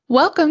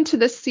Welcome to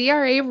the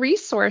CRA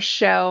Resource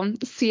Show.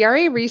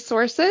 CRA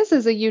Resources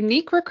is a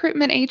unique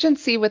recruitment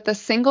agency with a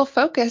single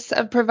focus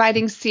of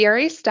providing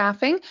CRA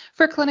staffing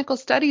for clinical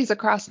studies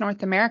across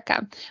North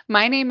America.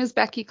 My name is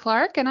Becky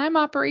Clark, and I'm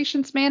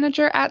Operations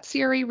Manager at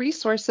CRA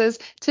Resources.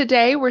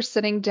 Today, we're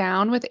sitting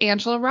down with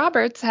Angela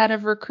Roberts, Head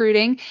of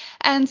Recruiting,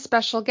 and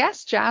special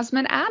guest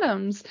Jasmine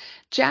Adams.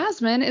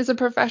 Jasmine is a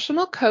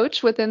professional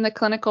coach within the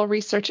clinical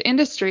research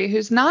industry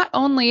who's not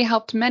only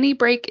helped many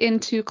break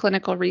into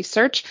clinical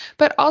research,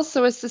 but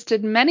also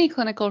assisted many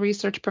clinical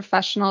research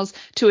professionals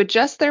to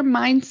adjust their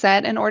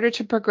mindset in order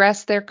to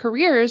progress their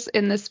careers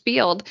in this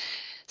field.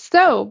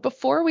 So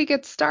before we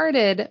get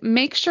started,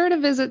 make sure to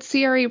visit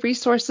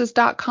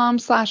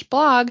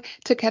craresources.com/blog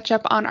to catch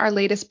up on our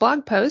latest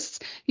blog posts.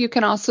 You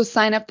can also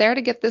sign up there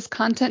to get this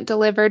content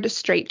delivered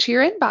straight to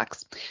your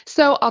inbox.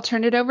 So I'll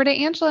turn it over to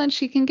Angela and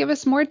she can give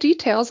us more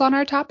details on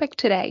our topic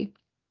today.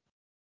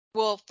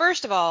 Well,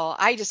 first of all,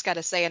 I just got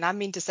to say, and I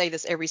mean to say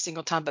this every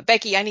single time, but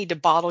Becky, I need to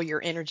bottle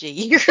your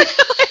energy.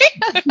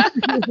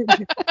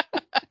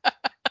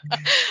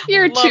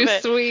 You're Love too it.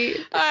 sweet.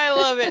 I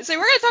love it. So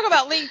we're going to talk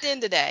about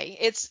LinkedIn today.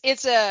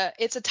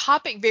 It's a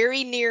topic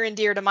very near and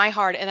dear to my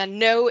heart, and I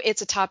know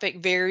it's a topic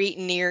very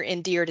near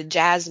and dear to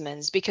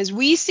Jasmine's because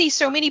we see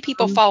so many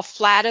people fall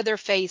flat on their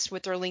face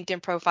with their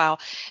LinkedIn profile.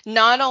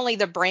 Not only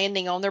the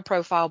branding on their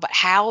profile, but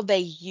how they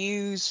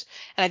use,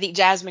 and I think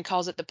Jasmine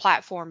calls it the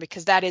platform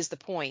because that is the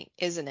point,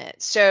 isn't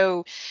it?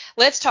 So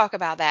let's talk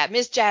about that.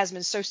 Miss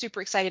Jasmine, so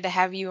super excited to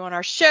have you on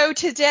our show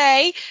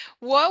today.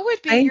 What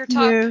would be Thank your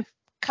top you.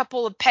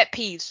 couple of pet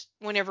peeves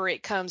whenever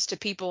it comes to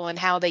people and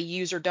how they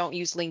use or don't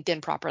use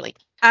LinkedIn properly?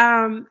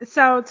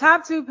 So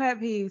top two pet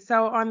peeves.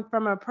 So on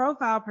from a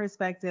profile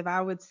perspective,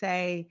 I would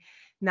say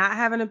not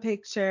having a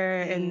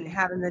picture and Mm,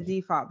 having the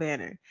default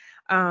banner.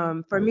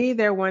 mhm. For me,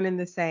 they're one and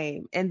the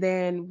same. And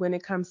then when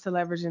it comes to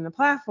leveraging the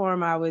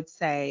platform, I would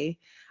say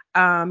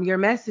your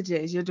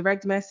messages, your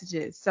direct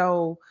messages.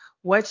 So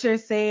what you're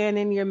saying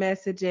in your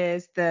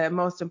messages, the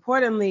most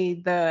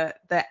importantly, the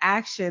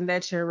action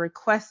that you're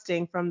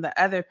requesting from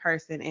the other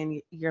person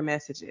in your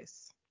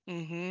messages.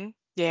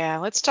 Yeah,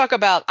 let's talk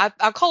about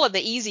I'll call it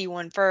the easy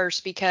one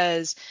first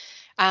because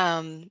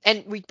and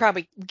we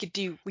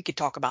could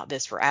talk about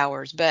this for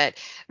hours, but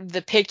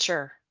the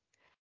picture,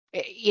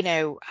 you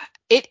know,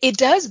 it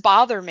does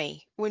bother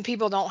me when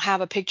people don't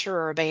have a picture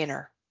or a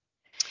banner.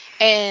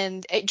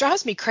 And it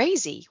drives me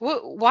crazy.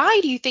 Why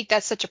do you think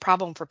that's such a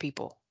problem for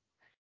people?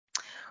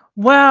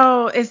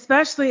 Well,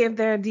 especially if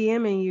they're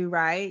DMing you,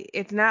 right?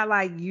 It's not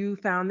like you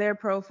found their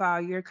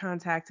profile, you're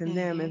contacting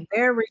them. If Mhm.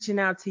 they're reaching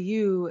out to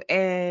you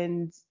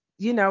and,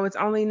 it's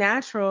only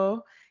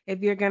natural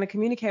if you're going to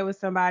communicate with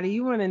somebody,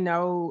 you want to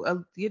know,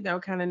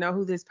 kind of know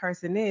who this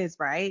person is,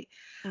 right?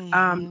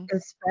 Mhm.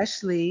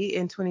 Especially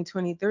in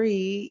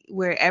 2023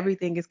 where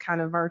everything is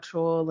kind of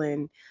virtual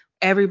and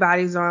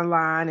everybody's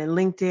online and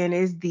LinkedIn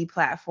is the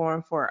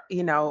platform for,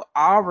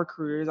 all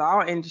recruiters,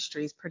 all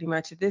industries pretty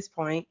much at this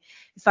point.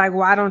 It's like,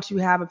 why don't you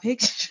have a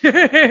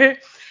picture?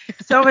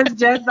 So it's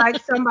just like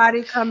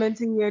somebody coming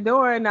to your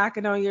door,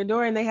 knocking on your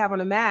door, and they have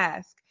on a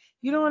mask.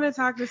 You don't want to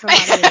talk to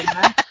somebody with a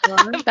mask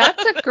on.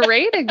 That's a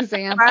great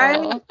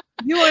Right? example.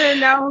 You want to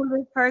know who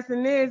this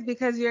person is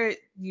because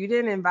you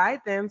didn't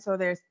invite them, so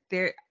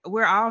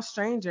we're all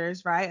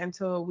strangers, right?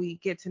 Until we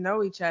get to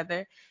know each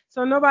other.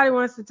 So nobody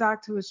wants to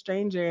talk to a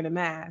stranger in a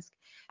mask.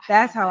 I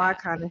That's love how I that.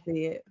 kind of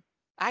see it.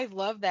 I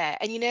love that.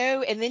 And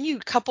and then you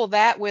couple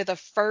that with a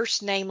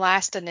first name,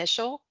 last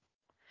initial.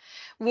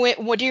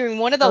 During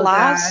one of the Oh lives,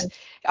 God.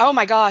 oh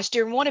my gosh,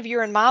 during one of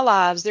your and my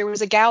lives, there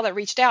was a gal that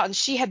reached out and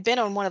she had been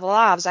on one of the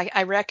lives.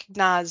 I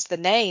recognized the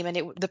name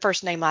and the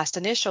first name, last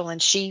initial,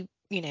 and she,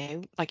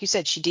 like you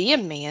said, she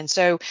DM'd me. And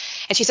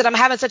she said, I'm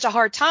having such a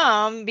hard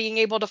time being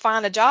able to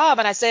find a job.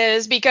 And I said,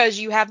 it's because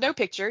you have no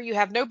picture, you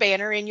have no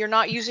banner, and you're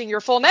not using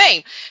your full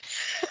name.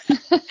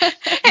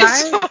 And so,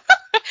 Right?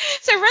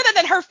 so rather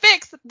than her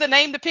fix the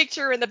name, the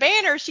picture, and the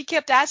banner, she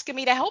kept asking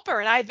me to help her.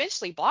 And I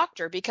eventually blocked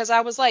her because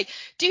I was like,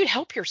 dude,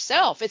 help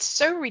yourself. It's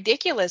so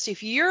ridiculous.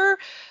 If you're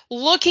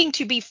looking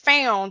to be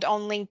found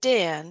on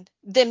LinkedIn,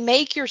 then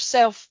make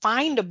yourself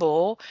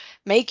findable,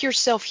 make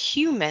yourself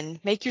human,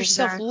 make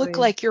yourself look Exactly.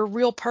 like you're a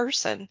real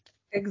person.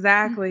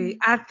 Exactly. Mhm.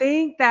 I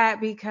think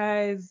that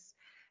because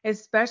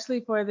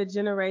especially for the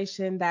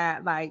generation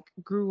that like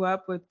grew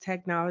up with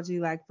technology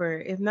like for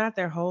if not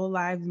their whole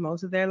lives,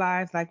 most of their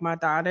lives, like my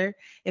daughter,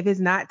 if it's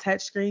not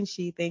touchscreen,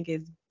 she think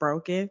it's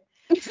broken.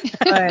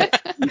 But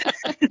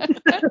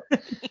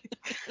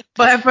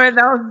but for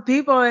those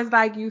people it's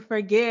like you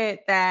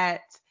forget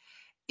that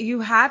you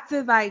have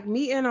to like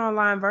meeting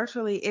online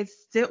virtually,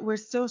 it's still we're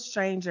still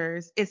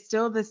strangers, it's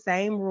still the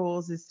same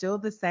rules, it's still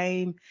the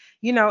same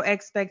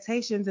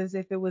expectations as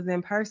if it was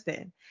in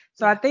person.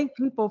 So I Yeah. think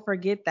people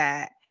forget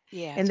that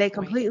Yeah, and it's a they point.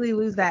 completely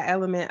lose that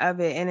element of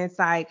it, and it's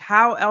like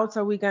how else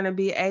are we going to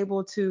be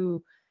able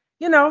to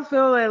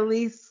feel at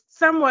least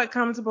somewhat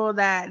comfortable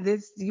that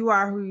this you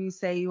are who you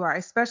say you are,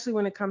 especially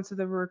when it comes to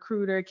the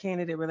recruiter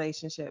candidate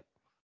relationship.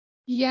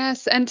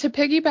 Yes, and to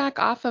piggyback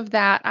off of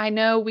that, I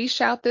know we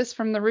shout this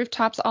from the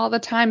rooftops all the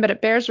time, but it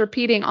bears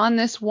repeating on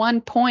this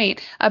one point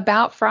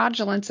about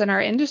fraudulence in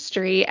our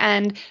industry.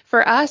 And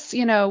for us,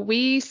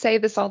 we say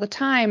this all the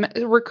time,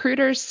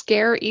 recruiters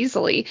scare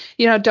easily.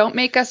 Don't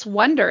make us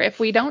wonder. If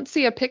we don't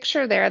see a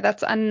picture there,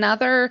 that's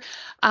another,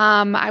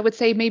 I would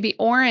say maybe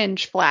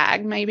orange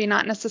flag, maybe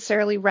not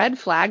necessarily red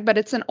flag, but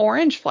it's an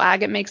orange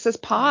flag. It makes us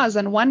pause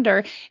and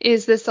wonder,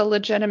 is this a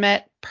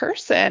legitimate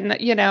person,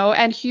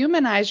 and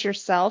humanize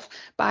yourself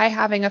by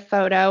having a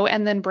photo,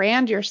 and then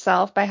brand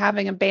yourself by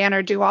having a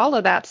banner, do all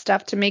of that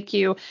stuff to make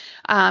you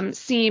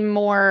seem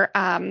more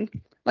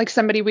like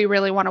somebody we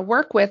really want to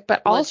work with,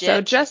 but also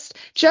Legit.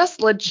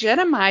 just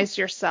legitimize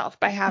yourself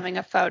by having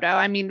a photo.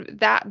 I mean,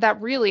 that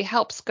really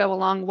helps go a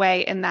long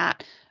way in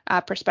that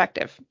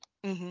perspective.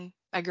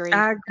 Agreed.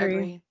 I agree.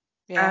 Agreed.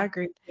 I Yeah.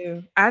 agree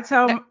too. I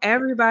tell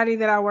everybody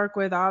that I work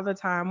with all the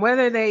time,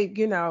 whether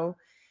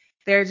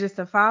they're just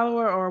a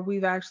follower or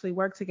we've actually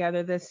worked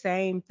together, the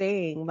same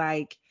thing.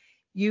 Like,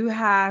 you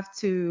have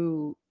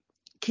to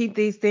keep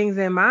these things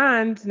in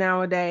mind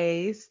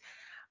nowadays,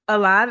 a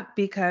lot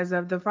because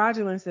of the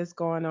fraudulence that's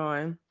going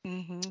on.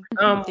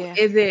 Mm-hmm. Yeah.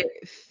 Is it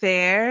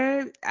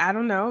fair? I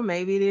don't know.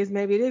 Maybe it is,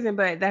 maybe it isn't,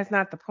 but that's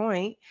not the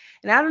point.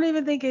 And I don't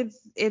even think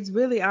it's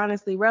really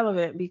honestly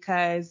relevant,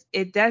 because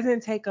it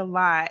doesn't take a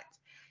lot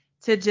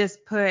to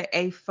just put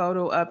a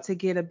photo up to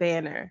get a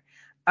banner.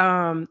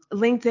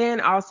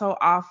 LinkedIn also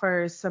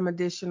offers some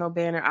additional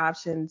banner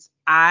options.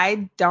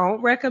 I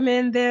don't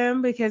recommend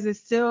them because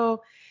it's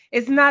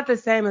not the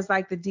same as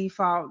like the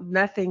default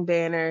nothing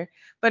banner,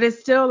 but it's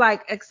still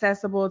like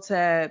accessible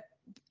to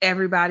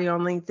everybody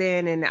on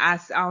LinkedIn, and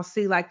I'll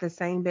see like the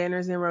same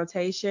banners in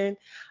rotation.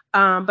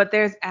 But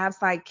there's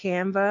apps like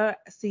Canva,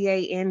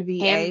 Can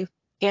Canva.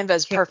 Canva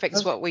is perfect.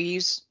 Is what we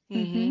use.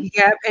 Mhm.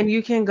 Yep, and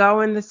you can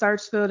go in the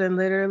search field and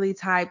literally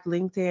type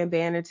LinkedIn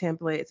banner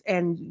templates,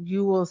 and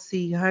you will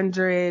see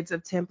hundreds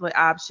of template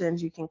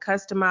options. You can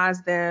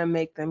customize them,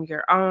 make them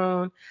your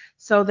own.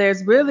 So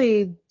there's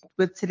really,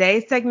 with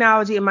today's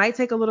technology, it might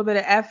take a little bit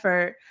of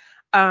effort,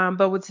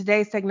 but with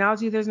today's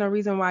technology, there's no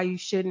reason why you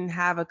shouldn't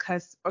have or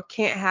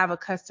can't have a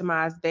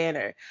customized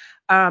banner.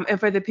 And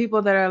for the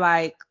people that are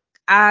like,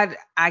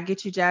 I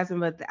get you,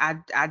 Jasmine, but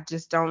I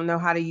just don't know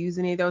how to use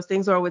any of those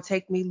things, or it would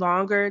take me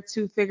longer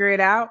to figure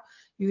it out.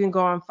 You can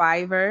go on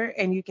Fiverr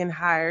and you can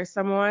hire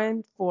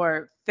someone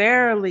for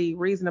fairly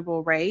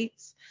reasonable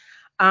rates.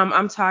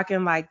 I'm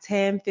talking like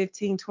 10,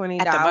 15, At the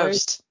 $20,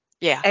 most.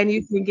 Yeah. and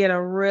you can get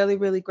a really,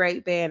 really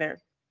great banner.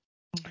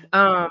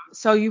 Mhm.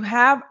 So you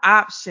have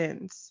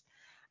options.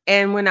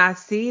 And when I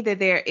see that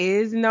there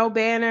is no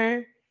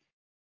banner,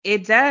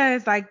 it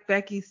does, like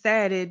Becky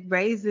said, it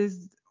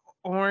raises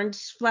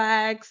orange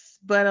flags,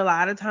 but a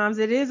lot of times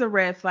it is a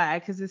red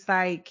flag, because it's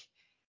like,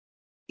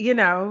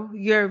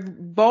 you're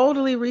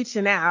boldly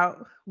reaching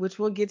out, which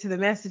we'll get to the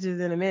messages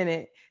in a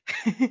minute.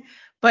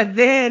 But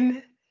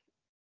then,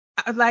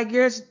 like,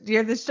 you're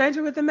the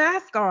stranger with the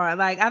mask on.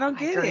 Like, I don't I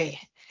get it. agree.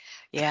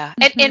 Yeah.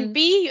 And Mhm.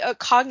 be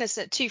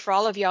cognizant too, for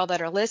all of y'all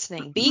that are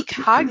listening. Be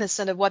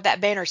cognizant of what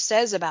that banner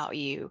says about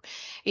you.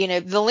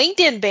 The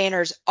LinkedIn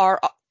banners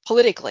are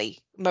politically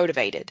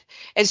motivated.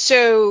 And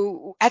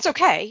so that's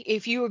okay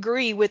if you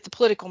agree with the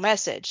political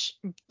message.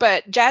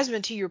 But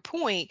Jasmine, to your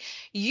point,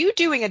 you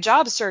doing a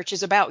job search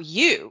is about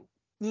you.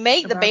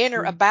 Make the About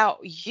banner you. about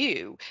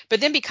you,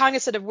 but then be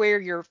cognizant of where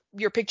your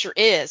picture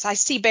is. I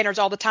see banners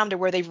all the time to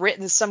where they've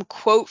written some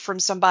quote from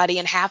somebody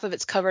and half of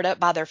it's covered up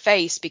by their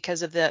face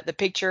because of the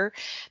picture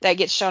that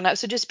gets shown up.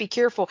 So just be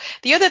careful.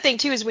 The other thing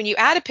too is when you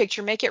add a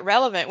picture, make it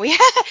relevant. We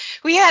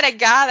had a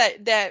guy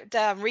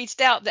that reached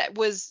out that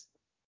was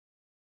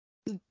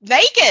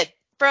naked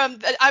from,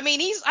 I mean,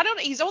 I don't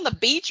know, he's on the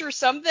beach or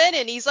something,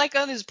 and he's like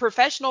on his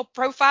professional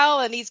profile,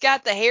 and he's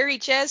got the hairy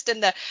chest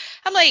and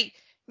I'm like,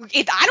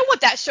 I don't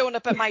want that showing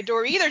up at my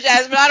door either,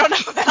 Jasmine. I don't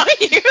know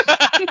about you.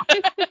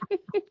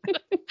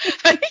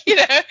 you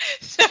know,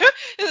 so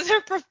it's a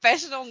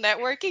professional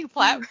networking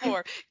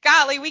platform.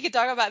 Golly, we could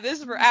talk about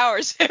this for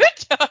hours. We'll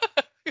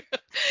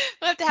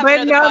have to have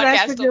But another no,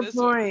 that's a podcast on good this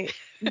one. point.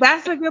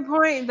 That's a good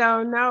point,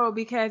 though. No,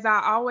 because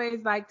I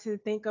always like to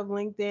think of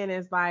LinkedIn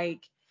as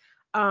like,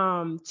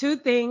 two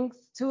things,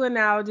 two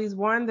analogies.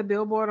 One, the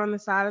billboard on the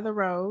side of the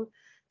road.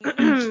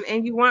 Mhm.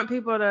 And you want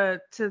people to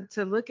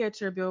look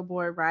at your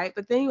billboard, right?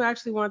 But then you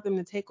actually want them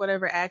to take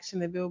whatever action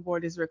the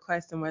billboard is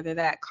requesting, whether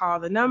that call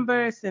the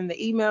number, send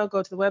the email,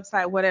 go to the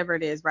website, whatever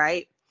it is,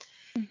 right?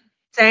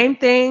 Same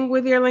thing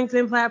with your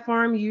LinkedIn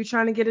platform. You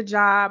trying to get a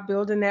job,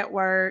 build a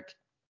network,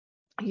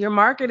 you're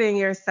marketing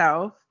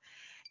yourself.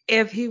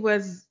 If he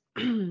was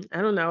I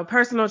don't know, a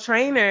personal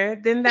trainer,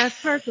 then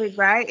that's perfect,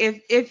 right?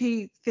 If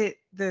he fit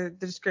the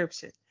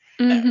description.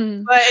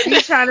 Mhm. But if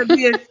you're trying to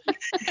be a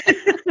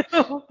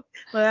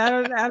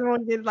well, I don't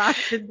want to get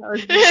lost in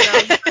those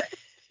details.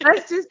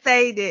 Let's just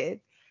say this.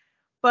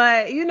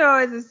 But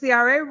as a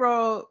CRA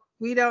role,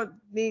 we don't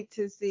need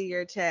to see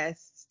your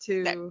chest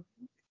No.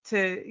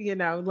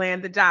 to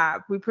land the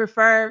job. We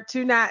prefer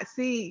to not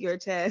see your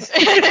chest.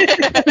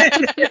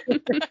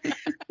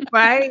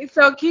 Right?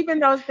 So keeping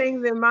those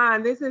things in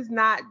mind, it's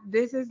not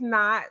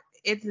Instagram,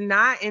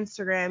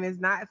 it's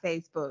not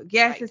Facebook.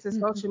 Yes, Right. it's a Mhm.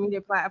 social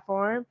media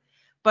platform,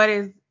 but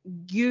it's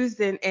used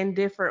in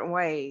different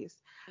ways.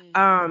 Mhm.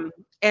 Um,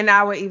 and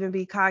I would even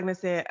be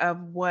cognizant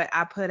of what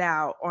I put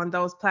out on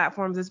those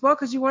platforms as well,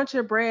 because you want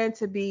your brand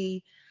to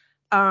be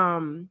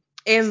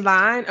in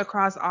line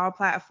across all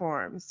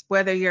platforms,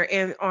 whether you're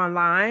in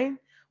online,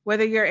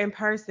 whether you're in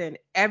person,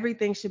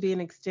 everything should be an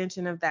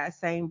extension of that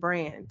same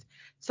brand.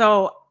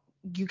 So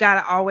you got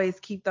to always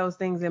keep those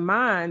things in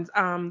mind.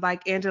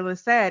 Like Angela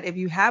said, if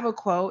you have a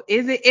quote,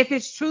 if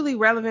it's truly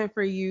relevant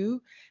for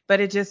you,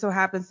 but it just so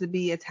happens to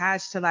be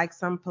attached to like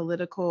some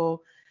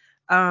political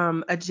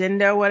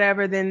agenda or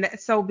whatever, then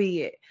so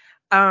be it.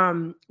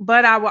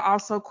 But I will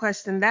also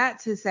question that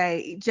to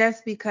say,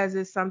 just because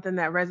it's something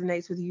that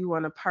resonates with you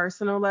on a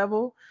personal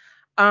level,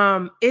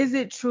 is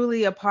it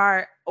truly a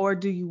part, or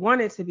do you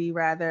want it to be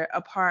rather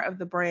a part of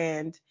the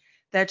brand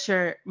that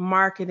you're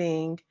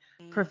marketing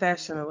Mhm.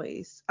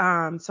 professionally?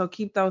 So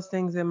keep those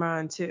things in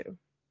mind too.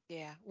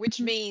 Yeah, which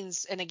Mhm.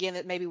 means, and again,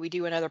 that maybe we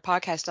do another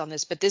podcast on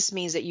this, but this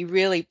means that you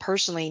really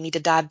personally need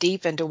to dive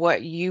deep into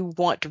what you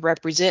want to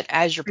represent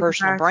as your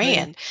personal Exactly.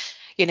 brand,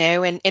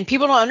 and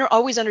people don't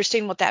always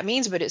understand what that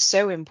means, but it's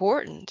so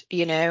important,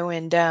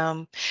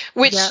 and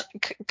which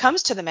Yep.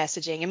 comes to the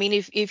messaging. I mean,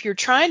 if you're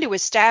trying to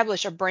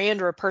establish a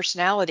brand or a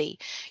personality,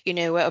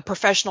 a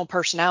professional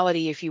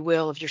personality, if you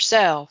will, of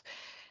yourself,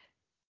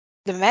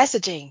 the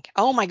messaging,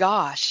 oh my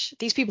gosh,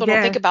 these people don't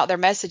think Yeah. about their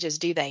messages,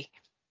 do they?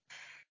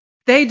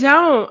 They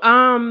don't.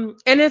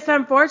 And it's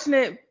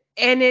unfortunate,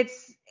 and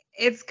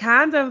it's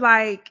kind of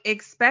like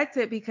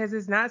expected because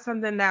it's not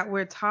something that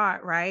we're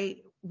taught, right?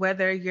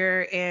 Whether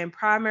you're in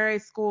primary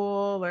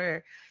school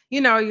or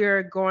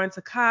you're going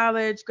to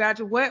college,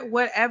 graduate,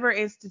 whatever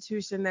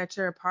institution that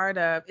you're a part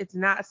of, it's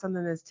not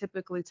something that's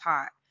typically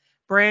taught.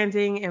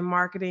 Branding and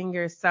marketing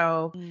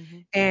yourself Hmm.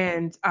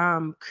 and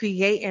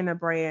creating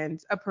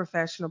a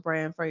professional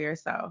brand for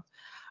yourself.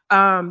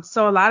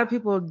 So a lot of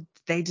people,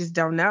 they just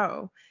don't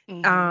know.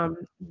 Hmm.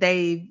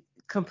 They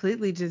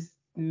completely just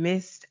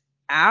missed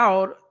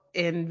out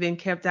and been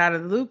kept out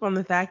of the loop on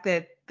the fact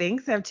that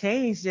things have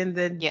changed in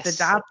the Yes.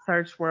 job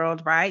search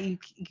world, right?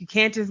 You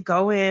can't just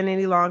go in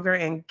any longer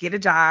and get a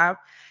job.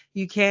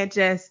 You can't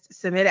just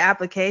submit an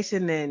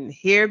application and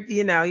you're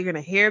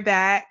gonna hear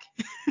back.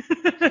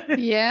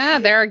 Yeah,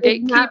 there are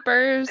It's not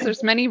gatekeepers.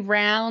 There's many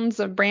rounds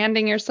of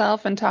branding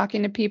yourself and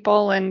talking to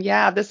people. And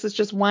yeah, this is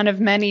just one of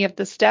many of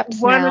the steps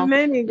one of now.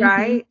 many, Hmm.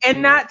 right?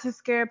 And not to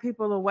scare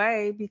people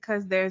away,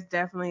 because there's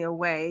definitely a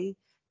way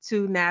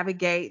to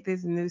navigate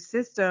this new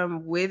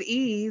system with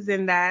ease,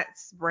 and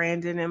that's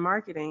branding and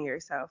marketing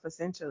yourself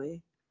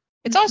essentially.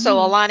 It's also Hmm.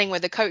 aligning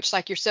with a coach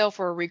like yourself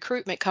or a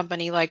recruitment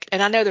company like,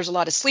 and I know there's a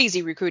lot of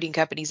sleazy recruiting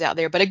companies out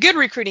there, but a good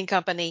recruiting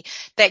company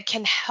that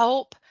can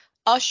help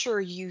usher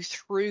you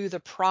through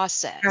the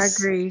I process.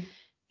 agree.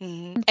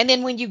 And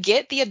then when you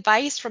get the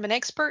advice from an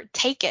expert,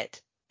 take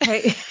it.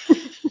 Hey.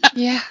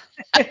 Yeah.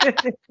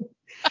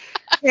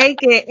 Take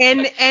it.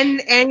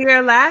 And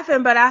you're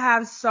laughing, but I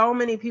have so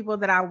many people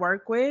that I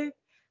work with,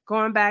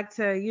 going back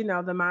to,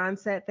 the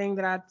mindset thing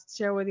that I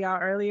shared with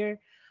y'all earlier.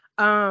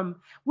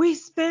 We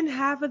spend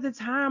half of the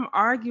time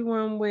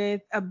arguing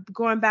with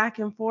going back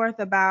and forth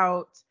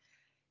about,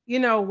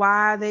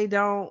 why they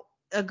don't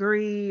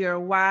agree, or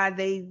why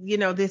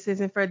this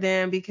isn't for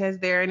them because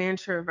they're an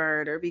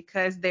introvert, or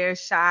because they're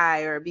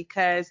shy, or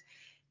because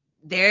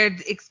their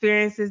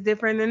experience is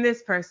different than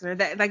this person, or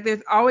that. Like,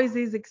 there's always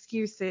these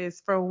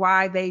excuses for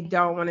why they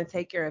don't want to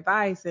take your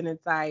advice, and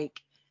it's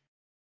like,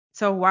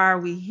 so why are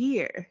we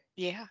here?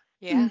 Yeah,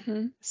 yeah.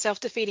 Hmm.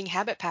 Self-defeating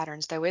habit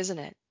patterns though, isn't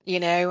it?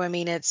 I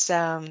mean it's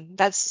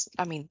that's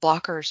I mean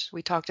blockers.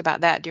 We talked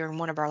about that during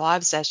one of our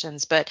live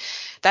sessions, but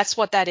that's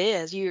what that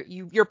is.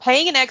 You're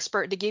paying an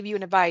expert to give you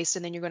an advice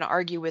and then you're going to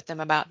argue with them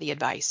about the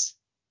advice.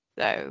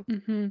 So,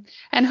 Hmm.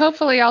 And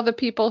hopefully all the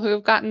people who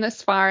have gotten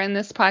this far in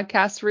this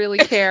podcast really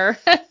care,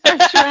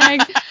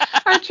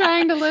 are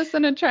trying to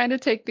listen and trying to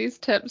take these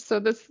tips. So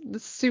this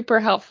is super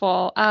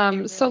helpful.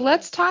 it So really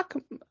let's is. talk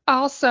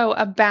also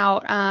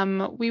about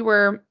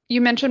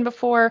you mentioned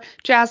before,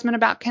 Jasmine,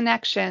 about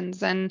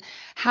connections and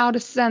how to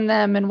send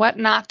them and what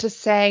not to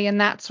say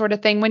and that sort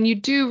of thing. When you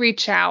do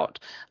reach out,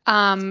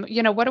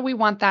 what do we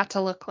want that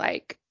to look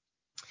like?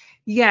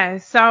 Yeah,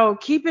 so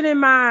keeping in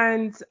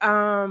mind,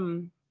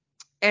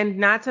 and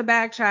not to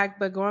backtrack,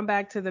 but going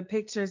back to the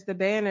pictures, the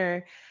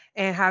banner,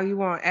 and how you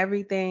want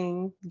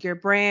everything, your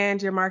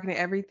brand, your marketing,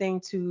 everything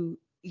to,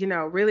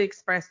 really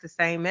express the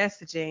same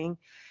messaging.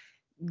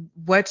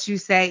 What you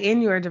say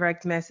in your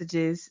direct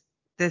messages,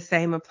 the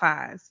same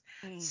applies.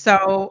 Hmm.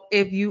 So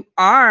if you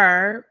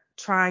are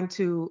trying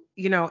to,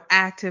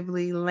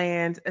 actively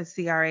land a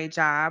CRA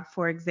job,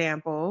 for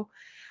example,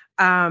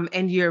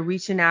 and you're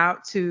reaching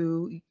out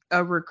to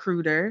a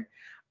recruiter,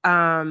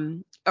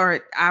 or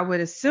I would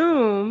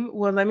assume,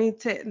 well, let me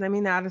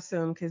not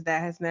assume, because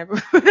that has never.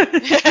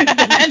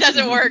 It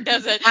doesn't work,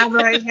 does it? I'm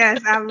like,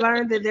 yes, I've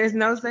learned that there's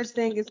no such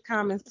thing as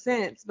common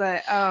sense,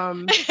 but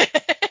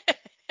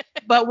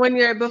But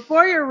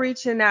before you're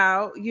reaching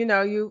out,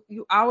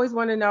 you always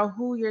want to know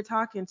who you're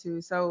talking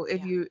to. So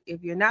Yeah.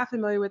 if you're not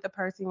familiar with the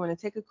person, you want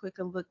to take a quick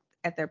look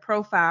at their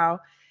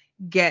profile,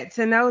 get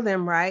to know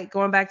them, right?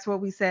 Going back to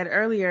what we said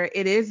earlier,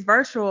 it is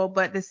virtual,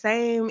 but the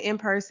same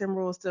in-person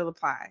rules still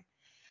apply.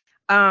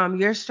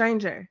 You're a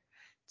stranger.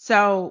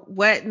 So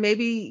what,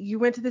 maybe you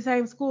went to the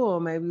same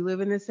school, maybe you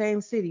live in the same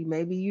city,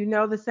 maybe you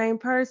know the same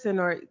person,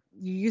 or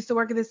you used to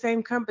work at the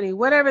same company.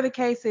 Whatever the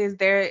case is,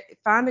 there,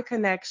 find a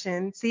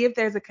connection, see if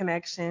there's a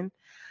connection.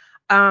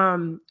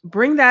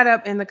 Bring that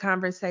up in the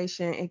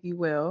conversation, if you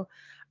will.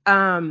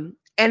 And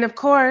of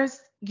course,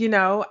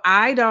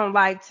 I don't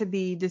like to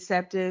be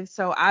deceptive,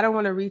 so I don't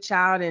want to reach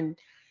out and,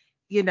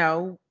 you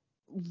know,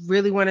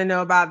 really want to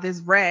know about this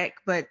wreck,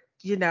 but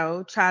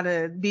try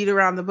to beat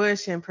around the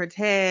bush and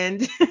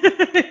pretend.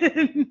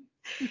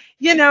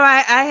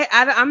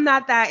 I'm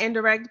not that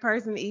indirect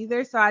person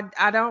either, so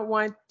I don't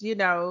want,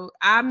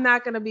 I'm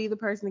not gonna be the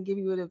person to give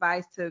you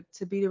advice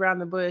to beat around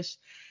the bush,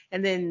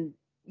 and then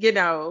you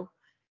know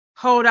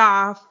hold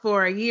off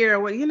for a year.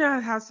 Well, you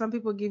know how some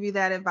people give you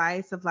that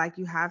advice of like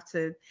you have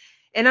to.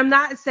 And I'm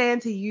not saying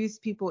to use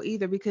people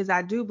either, because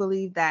I do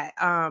believe that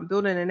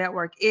building a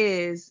network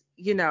is,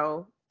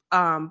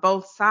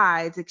 both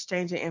sides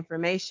exchanging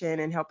information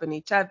and helping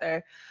each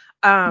other.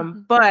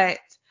 Mhm. But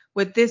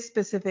with this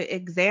specific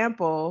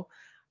example,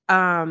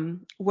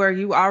 where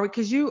you are,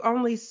 because you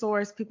only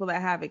source people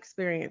that have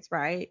experience,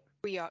 right?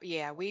 We are,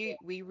 yeah, we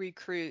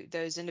recruit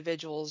those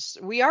individuals.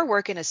 We are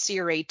working a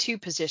CRA 2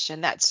 position.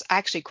 That's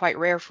actually quite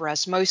rare for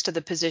us. Most of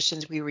the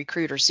positions we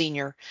recruit are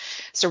senior.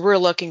 So we're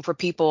looking for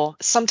people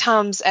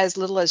sometimes as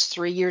little as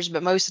 3 years,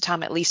 but most of the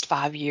time at least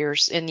 5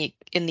 years in the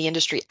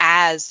industry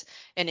as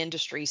an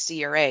industry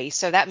CRA.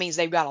 So that means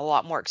they've got a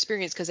lot more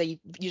experience because they've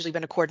usually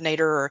been a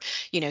coordinator or,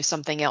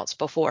 something else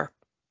before.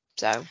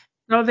 So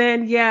So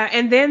then, yeah,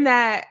 and then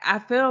that, I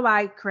feel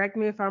like, correct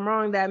me if I'm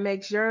wrong, that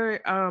makes your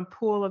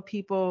pool of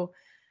people,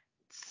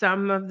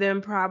 some of them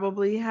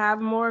probably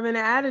have more of an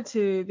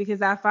attitude,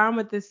 because I find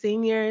with the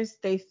seniors,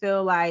 they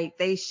feel like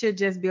they should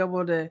just be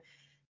able to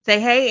say,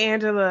 "Hey,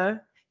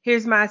 Angela,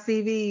 here's my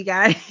CV. You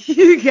got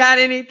you got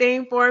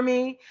anything for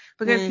me?"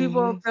 Because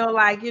people mhm. feel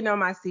like,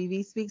 my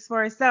CV speaks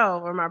for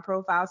itself, or my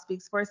profile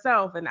speaks for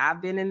itself, and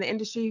I've been in the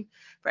industry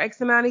for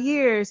X amount of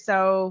years,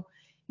 so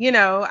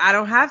I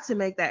don't have to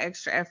make that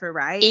extra effort,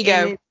 right? And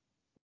Ego. it's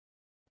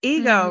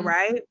ego, Mhm.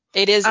 right?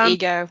 It is Um,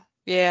 ego.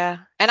 Yeah.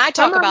 And I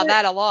some talk of about it,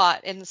 that a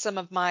lot in some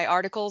of my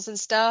articles and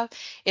stuff,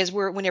 is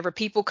where whenever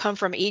people come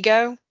from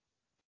ego,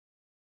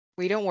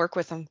 we don't work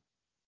with them.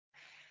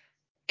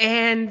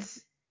 and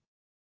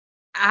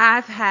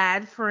I've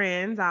had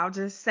friends, I'll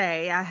just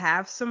say, I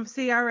have some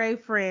CRA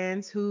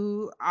friends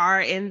who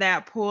are in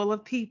that pool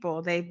of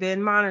people. They've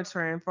been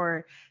monitoring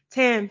for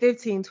 10,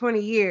 15,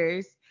 20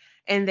 years,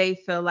 and they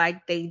feel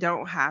like they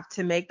don't have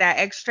to make that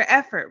extra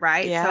effort,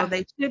 right? So Yeah.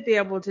 they should be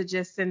able to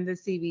just send the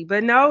CV.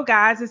 But no,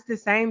 guys, it's the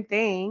same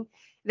thing.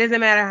 It doesn't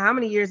matter how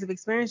many years of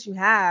experience you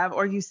have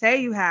or you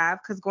say you have,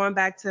 because going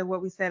back to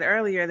what we said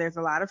earlier, there's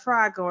a lot of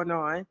fraud going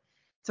on.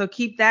 So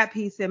keep that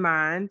piece in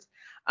mind.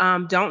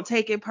 Don't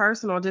take it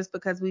personal just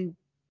because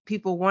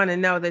people want to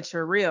know that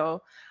you're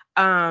real.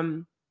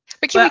 Um,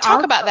 But can we but talk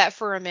also, about that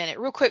for a minute,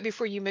 real quick,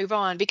 before you move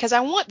on? Because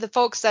I want the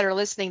folks that are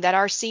listening that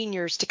are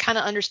seniors to kind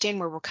of understand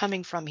where we're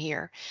coming from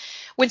here.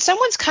 When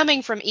someone's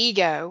coming from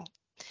ego,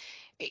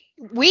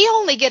 we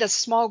only get a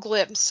small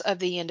glimpse of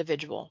the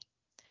individual.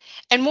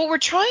 And what we're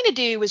trying to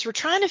do is we're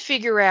trying to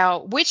figure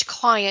out which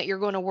client you're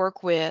going to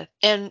work with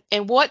and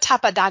what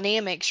type of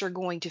dynamics you're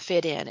going to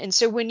fit in. And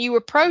so when you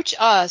approach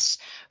us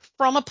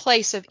from a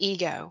place of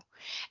ego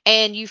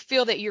and you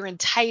feel that you're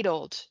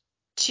entitled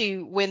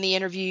to win the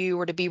interview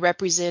or to be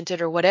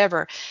represented or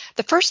whatever,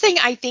 the first thing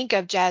I think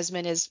of,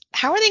 Jasmine, is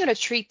how are they going to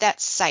treat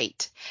that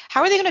site?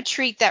 How are they going to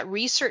treat that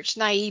research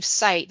naive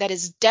site that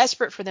is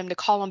desperate for them to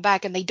call them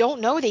back and they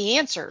don't know the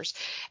answers?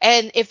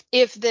 And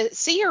if the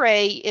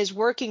CRA is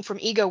working from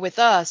ego with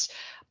us,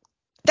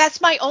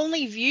 that's my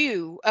only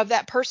view of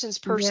that person's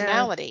yeah,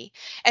 personality.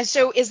 And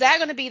so is that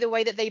going to be the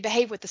way that they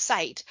behave with the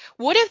site?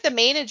 What if the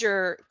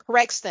manager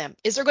corrects them?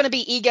 Is there going to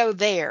be ego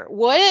there?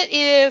 What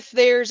if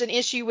there's an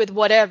issue with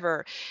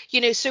whatever?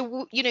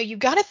 So you've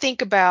got to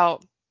think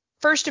about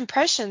first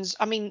impressions.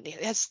 I mean,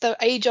 that's the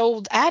age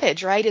old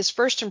adage, right? Is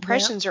first yeah,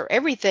 impressions are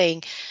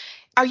everything.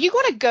 Are you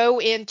going to go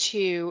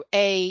into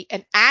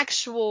an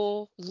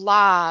actual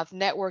live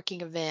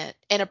networking event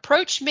and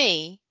approach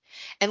me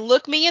and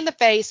look me in the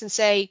face and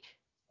say,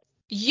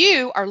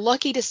 you are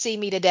lucky to see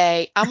me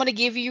today. I'm going to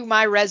give you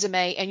my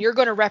resume and you're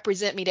going to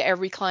represent me to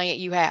every client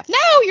you have?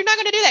 No, you're not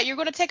going to do that. You're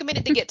going to take a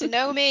minute to get to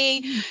know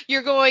me.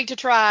 You're going to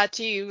try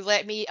to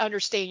let me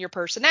understand your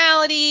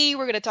personality.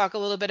 We're going to talk a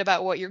little bit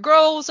about what your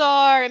goals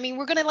are. I mean,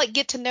 we're going to like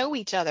get to know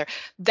each other.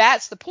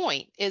 That's the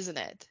point, isn't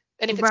it?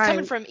 And if it's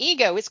coming Right. from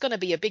ego, it's going to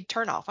be a big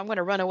turnoff. I'm going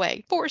to run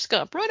away. Forrest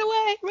Gump, run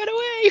away, run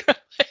away.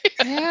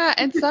 Yeah,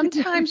 and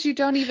sometimes you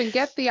don't even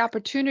get the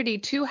opportunity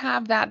to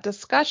have that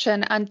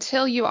discussion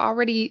until you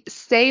already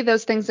say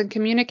those things and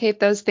communicate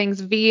those things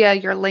via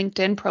your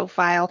LinkedIn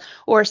profile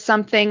or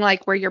something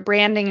like where you're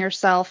branding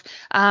yourself.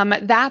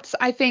 That's,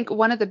 I think,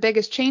 one of the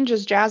biggest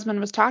changes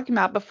Jasmine was talking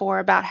about before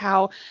about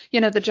how,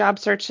 the job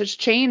search has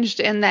changed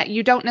in that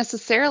you don't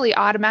necessarily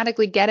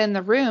automatically get in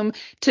the room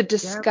to Yep.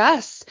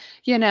 discuss,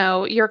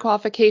 your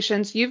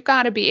qualifications. You've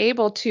got to be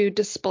able to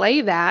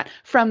display that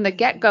from the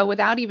get-go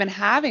without even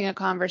having a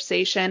conversation.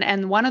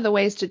 And one of the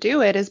ways to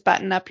do it is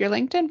button up your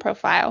LinkedIn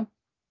profile.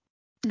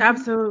 Mhm.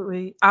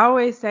 Absolutely. I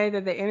always say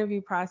that the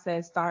interview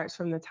process starts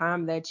from the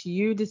time that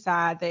you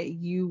decide that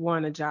you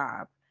want a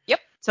job. Yep.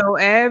 So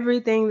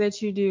everything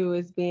that you do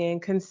is being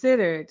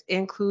considered,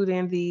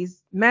 including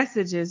these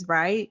messages,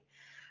 right?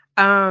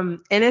 And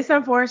it's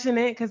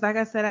unfortunate because, like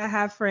I said, I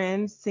have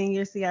friends,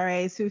 senior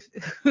CRAs who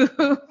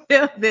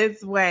feel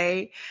this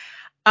way.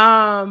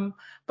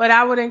 But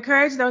I would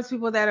encourage those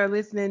people that are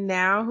listening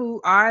now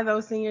who are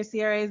those senior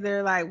CRAs,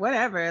 they're like,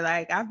 whatever,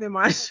 like I've been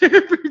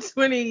monitoring for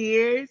 20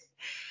 years,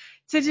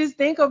 to just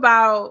think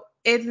about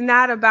it's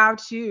not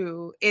about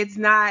you. It's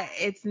not,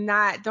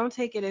 don't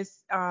take it as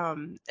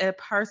a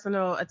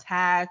personal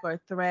attack or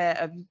threat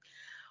of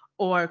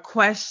or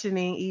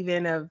questioning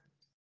even of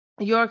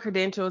your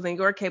credentials and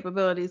your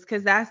capabilities,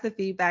 because that's the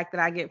feedback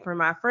that I get from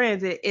my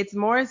friends. It's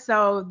more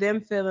so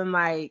them feeling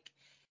like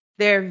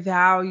their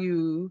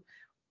value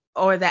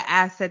or the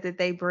asset that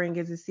they bring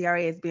as a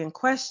CRA is being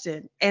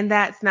questioned. And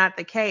that's not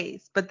the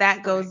case. But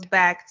that goes Correct.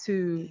 back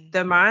to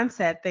the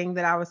mindset thing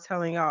that I was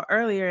telling y'all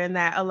earlier, and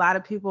that a lot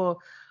of people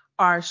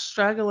are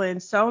struggling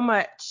so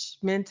much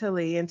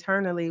mentally,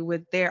 internally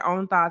with their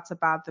own thoughts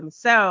about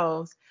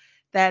themselves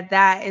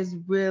that is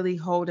really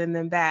holding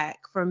them back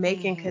from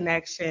making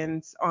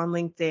connections on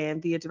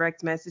LinkedIn via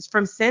direct message,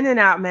 from sending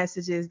out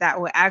messages that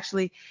will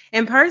actually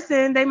in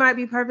person, they might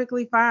be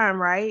perfectly fine,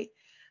 right?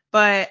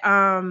 But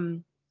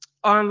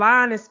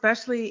online,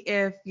 especially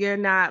if you're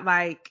not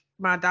like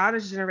my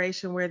daughter's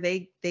generation where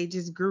they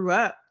just grew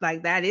up,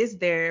 like that is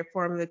their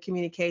form of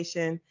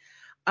communication.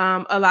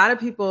 A lot of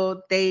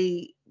people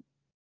they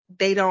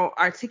don't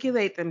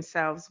articulate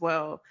themselves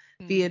well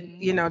via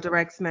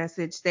direct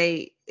message.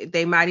 They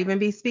might even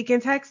be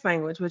speaking text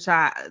language, which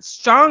I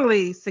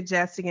strongly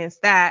suggest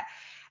against that.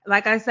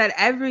 Like I said,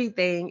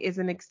 everything is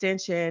an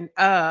extension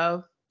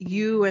of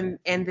you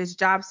and this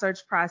job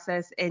search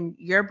process and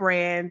your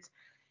brand,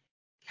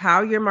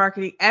 how you're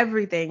marketing,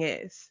 everything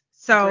is.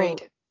 So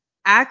Agreed.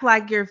 act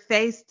like you're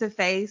face to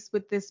face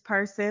with this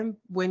person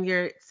when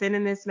you're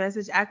sending this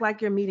message. Act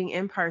like you're meeting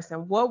in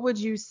person. What would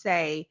you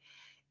say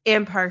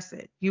in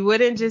person? You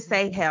wouldn't just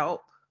say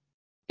help.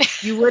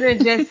 You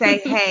wouldn't just say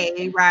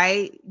hey,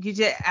 right?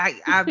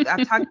 I've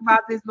talked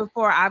about this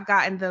before. I've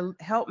gotten the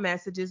help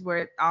messages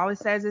where all it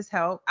says is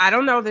help. I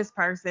don't know this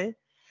person.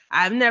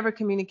 I've never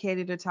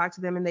communicated or talked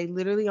to them, and they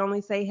literally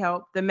only say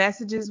help. The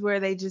messages where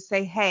they just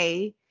say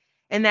hey,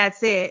 and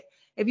that's it.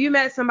 If you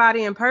met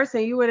somebody in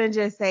person, you wouldn't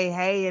just say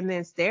hey and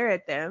then stare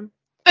at them,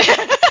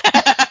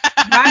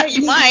 right?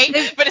 You might,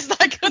 but it's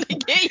not going to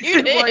get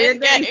you to Well,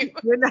 end game.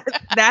 you're not,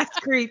 that's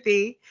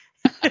creepy.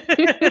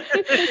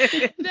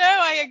 No,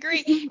 I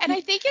agree. And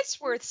I think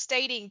it's worth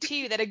stating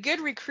too that a good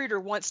recruiter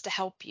wants to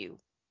help you.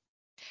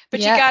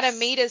 But you got to Yes.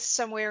 meet us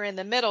somewhere in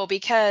the middle,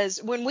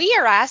 because when we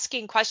are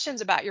asking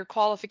questions about your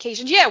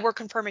qualifications, yeah, we're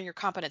confirming your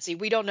competency.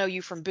 We don't know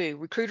you from boo.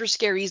 Recruiters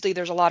scare easily.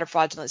 There's a lot of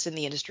fraudulence in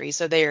the industry.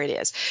 So there it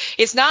is.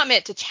 It's not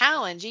meant to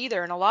challenge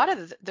either. And a lot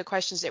of the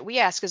questions that we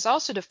ask is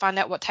also to find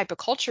out what type of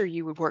culture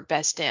you would work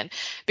best in,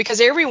 because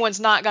everyone's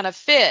not going to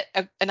fit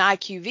an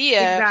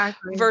IQVIA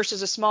Exactly.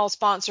 versus a small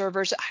sponsor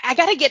versus I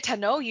got to get to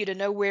know you to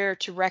know where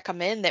to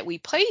recommend that we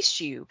place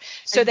you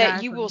so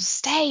that you will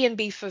Exactly. stay and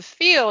be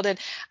fulfilled. And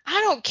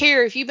I don't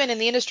care if you've been in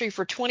the industry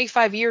for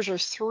 25 years or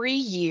 3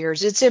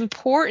 years. It's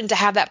important to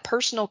have that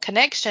personal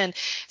connection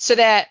so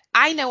that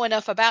I know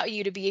enough about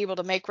you to be able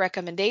to make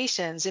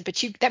recommendations.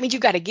 But that means you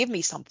got to give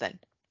me something,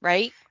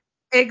 right?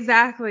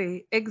 Exactly.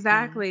 Mm.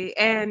 Exactly.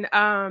 And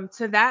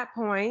to that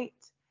point,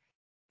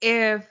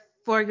 if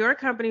for your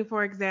company,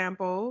 for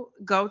example,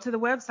 go to the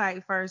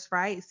website first,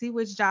 right? See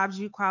which jobs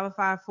you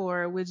qualify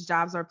for, which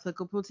jobs are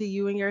applicable to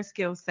you and your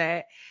skill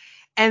set,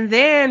 and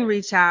then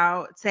reach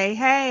out, say,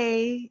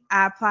 hey,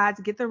 I applied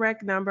to get the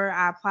rec number.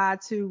 I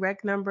applied to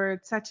rec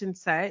number such and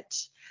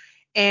such,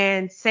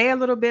 and say a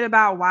little bit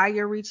about why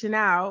you're reaching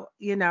out.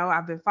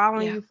 I've been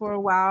following Yeah, you for a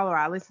while, or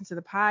I listen to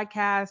the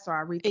podcast, or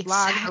I read the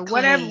blogs, or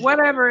whatever, exactly.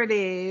 whatever it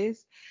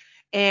is.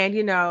 And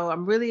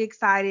I'm really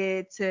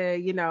excited to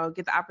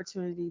get the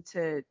opportunity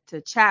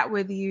to chat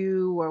with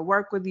you or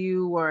work with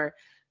you or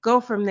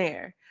go from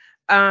there.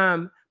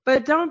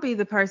 But don't be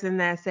the person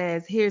that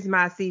says, here's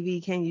my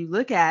CV, can you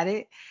look at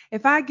it?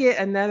 If I get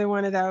another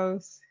one of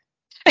those,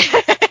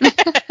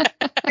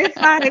 it's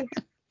like,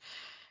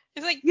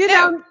 It's like, you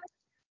no, know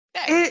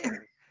no. it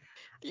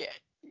Yeah,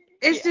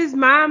 it's yeah. just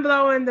mind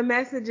blowing, the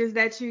messages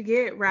that you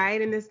get, right?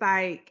 And it's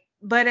like,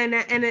 But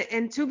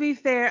and to be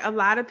fair, a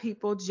lot of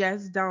people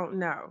just don't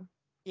know.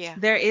 Yeah.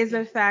 There is Yeah.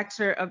 a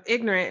factor of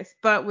ignorance,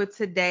 but with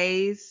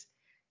today's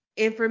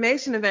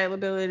information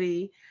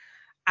availability,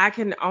 I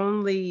can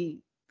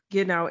only,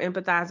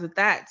 empathize with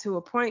that to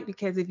a point,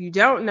 because if you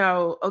don't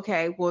know,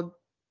 okay, well,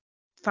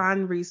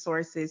 find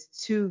resources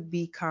to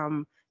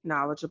become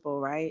knowledgeable,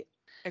 right?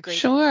 Agreed.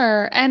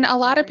 Sure. And a I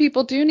lot of agree.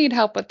 people do need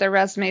help with their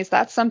resumes.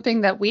 That's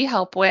something that we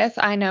help with.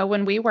 I know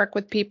when we work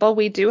with people,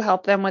 we do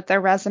help them with their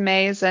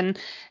resumes and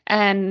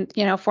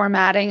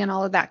formatting and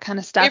all of that kind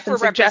of stuff If and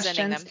we're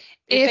representing suggestions. them,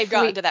 if they've If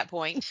gotten we to that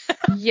point.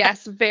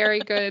 Yes, very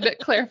good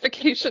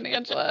clarification,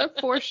 Angela,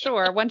 for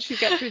sure. Once you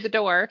get through the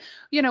door,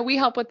 we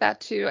help with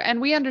that too.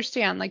 And we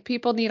understand like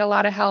people need a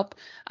lot of help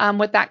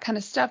with that kind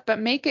of stuff, but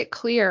make it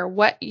clear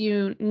what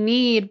you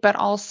need, but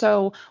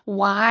also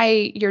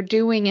why you're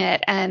doing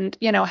it. And,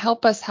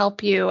 help us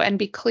help you and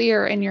be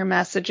clear in your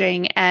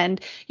messaging. And,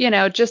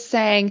 just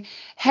saying,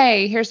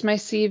 hey, here's my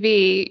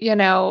CV,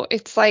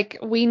 it's like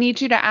we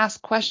need you to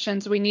ask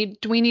questions. We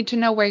need to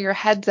know where your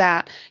head's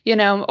at,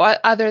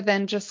 other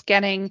than just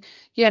getting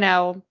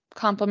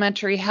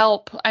complimentary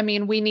help. I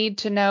mean, we need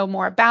to know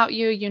more about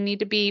you.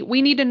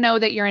 We need to know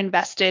that you're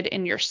invested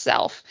in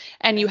yourself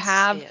and you That's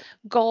have it.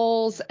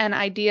 goals Yeah. and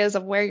ideas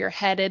of where you're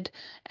headed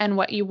and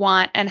what you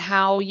want and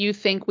how you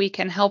think we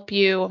can help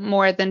you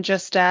more than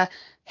just a,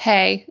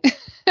 hey.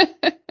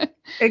 Yeah.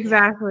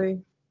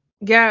 Exactly.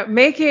 Yeah,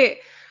 make it.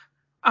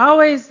 I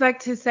always like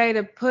to say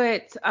to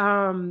put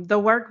the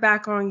work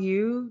back on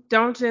you.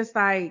 Don't just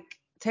like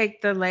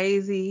take the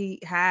lazy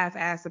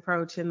half-ass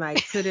approach and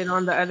like put it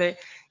on the other,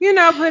 put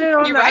it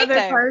on You're the right other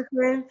though.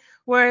 person,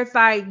 where it's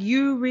like,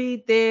 you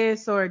read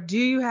this, or do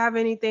you have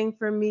anything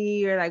for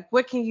me, or like,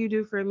 what can you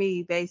do for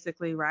me,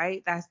 basically,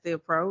 right? That's the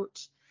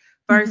approach.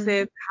 Mhm.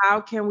 Versus, how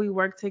can we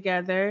work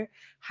together?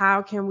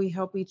 How can we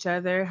help each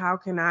other? How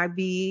can I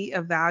be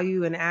of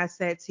value and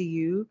asset to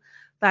you?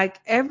 Like,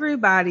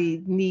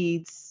 everybody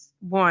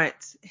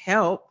wants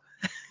help,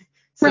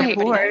 Right. Everybody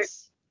support.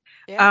 does.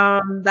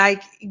 Yeah.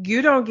 Like,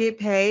 you don't get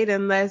paid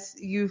unless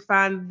you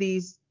find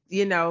these,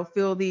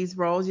 fill these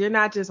roles. You're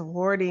not just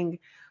hoarding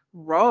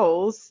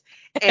roles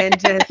and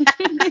just,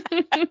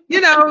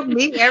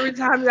 meet every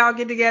time y'all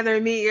get together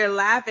and meet, you're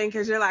laughing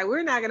because you're like,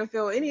 we're not gonna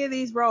fill any of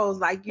these roles.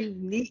 Like,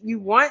 you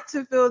want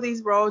to fill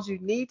these roles, you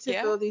need to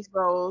Yeah. fill these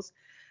roles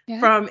Yeah.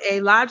 from a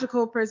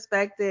logical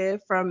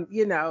perspective, from,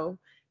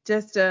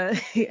 just a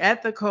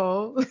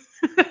ethical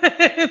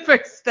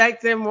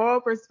perspective, moral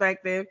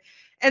perspective,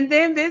 and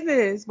then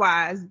business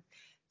wise.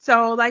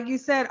 So, like you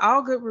said,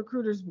 all good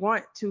recruiters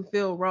want to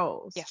fill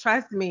roles. Yeah.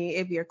 Trust me,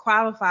 if you're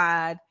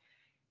qualified,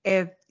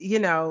 if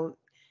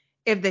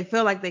if they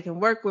feel like they can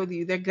work with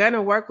you, they're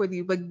gonna work with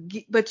you.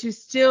 But you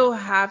still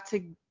have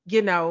to,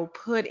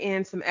 put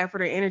in some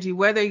effort or energy,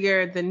 whether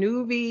you're the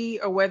newbie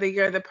or whether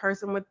you're the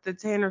person with the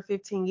 10 or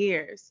 15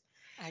 years.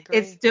 I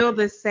It's agree. still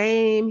the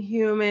same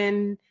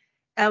human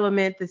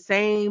element, the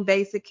same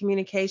basic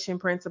communication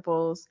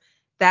principles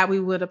that we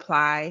would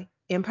apply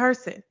in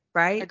person,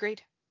 right?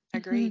 Agreed. Mhm.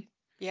 Agreed.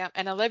 Yeah.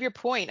 And I love your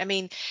point. I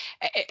mean,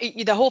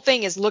 the whole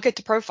thing is look at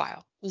the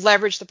profile,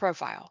 leverage the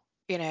profile.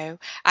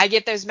 I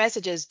get those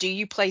messages. Do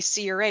you play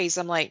CRAs?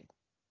 I'm like,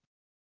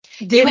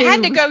 you Didn't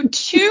had to even go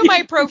to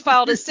my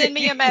profile to send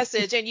me a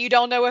message and you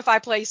don't know if I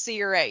play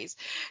CRAs.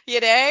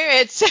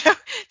 It's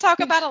talk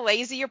about a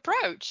lazy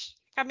approach.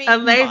 I a mean,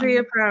 come on. lazy Mhm.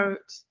 approach.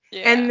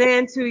 Yeah. And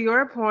then, to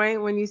your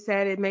point, when you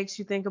said it makes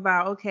you think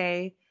about,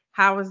 okay,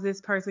 how is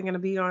this person going to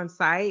be on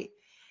site?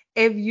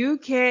 If you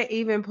can't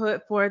even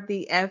put forth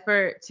the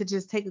effort to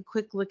just take a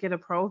quick look at a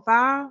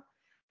profile,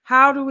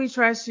 how do we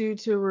trust you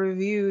to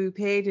review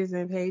pages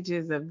and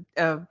pages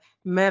of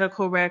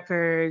medical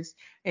records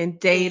and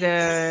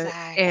data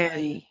and,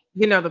 Exactly.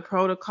 the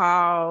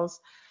protocols?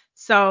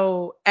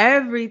 So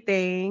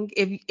everything,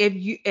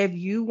 if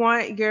you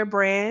want your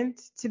brand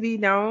to be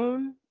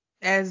known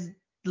as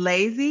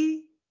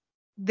lazy,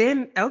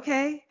 then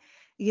okay,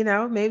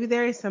 maybe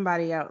there is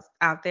somebody else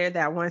out there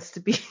that wants to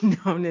be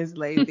known as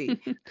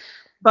lazy.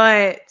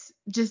 But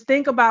just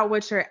think about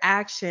what your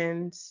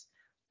actions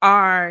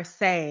are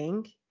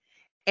saying,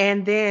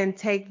 and then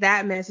take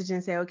that message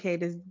and say, okay,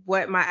 does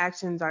what my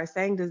actions are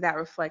saying, does that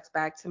reflect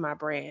back to my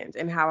brand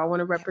and how I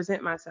want to Yep.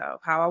 represent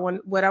myself,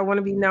 what I want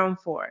to be known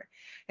for?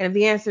 And if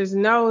the answer is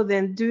no,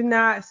 then do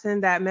not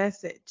send that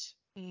message.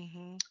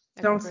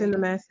 Don't send Agreed. the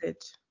message.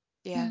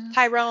 Yeah, Yeah.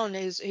 Tyrone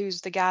is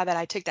who's the guy that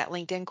I took that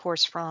LinkedIn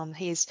course from.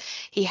 He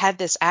had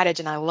this adage,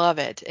 and I love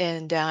it.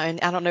 And I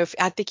don't know if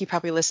I think he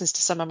probably listens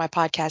to some of my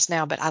podcasts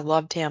now, but I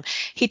loved him.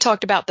 He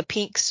talked about the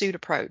pink suit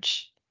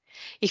approach.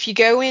 If you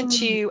go Mm,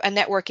 into a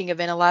networking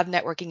event, a live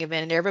networking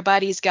event, and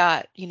everybody's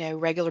got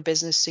regular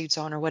business suits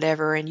on or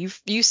whatever, and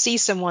you see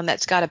someone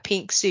that's got a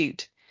pink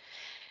suit,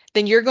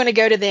 then you're going to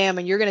go to them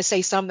and you're going to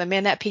say something,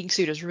 man, that pink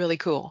suit is really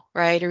cool,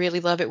 right? I really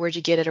love it. Where'd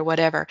you get it or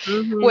whatever.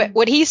 What mhm,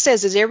 what he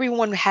says is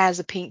everyone has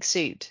a pink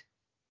suit.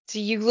 So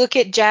you look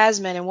at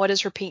Jasmine and what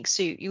is her pink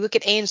suit? You look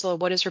at Angela,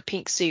 what is her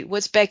pink suit?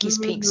 What's Becky's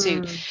pink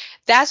suit? mhm.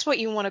 that's what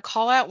you want to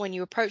call out when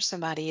you approach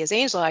somebody is,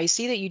 Angela, I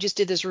see that you just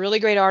did this really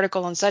great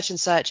article on such and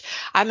such.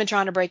 I've been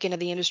trying to break into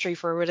the industry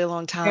for a really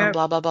long time, Yep.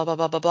 blah, blah, blah, blah,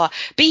 blah, blah, blah.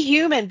 Be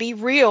human, be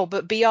real,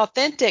 but be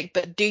authentic,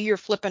 but do your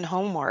flipping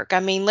homework. I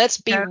mean, let's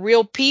be Yep.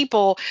 real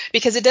people,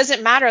 because it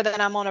doesn't matter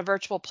that I'm on a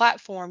virtual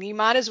platform. You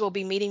might as well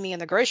be meeting me in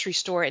the grocery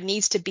store. It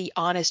needs to be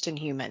honest and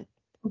human.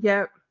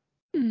 Yep.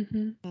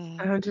 Mhm.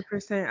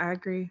 100%. I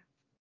agree.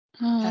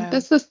 Oh, So,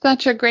 this is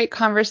such a great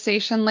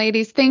conversation,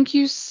 ladies. Thank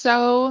you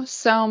so,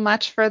 so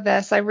much for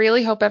this. I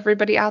really hope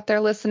everybody out there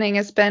listening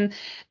has been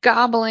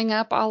gobbling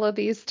up all of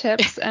these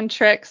tips and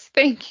tricks.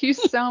 Thank you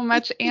so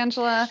much,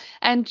 Angela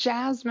and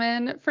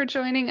Jasmine, for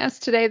joining us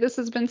today. This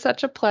has been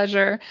such a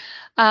pleasure.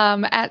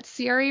 At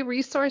CRA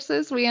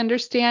Resources, we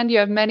understand you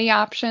have many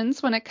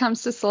options when it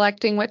comes to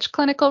selecting which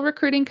clinical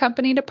recruiting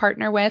company to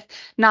partner with.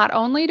 Not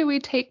only do we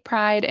take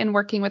pride in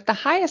working with the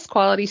highest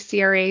quality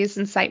CRAs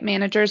and site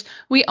managers,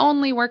 we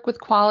only work with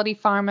quality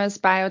pharmas,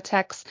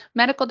 biotechs,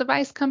 medical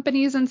device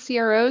companies, and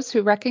CROs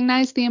who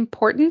recognize the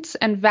importance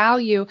and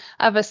value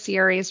of a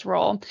CRA's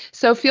role.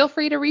 So feel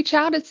free to reach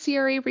out at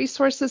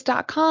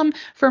craresources.com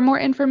for more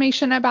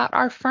information about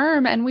our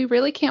firm, and we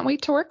really can't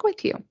wait to work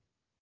with you.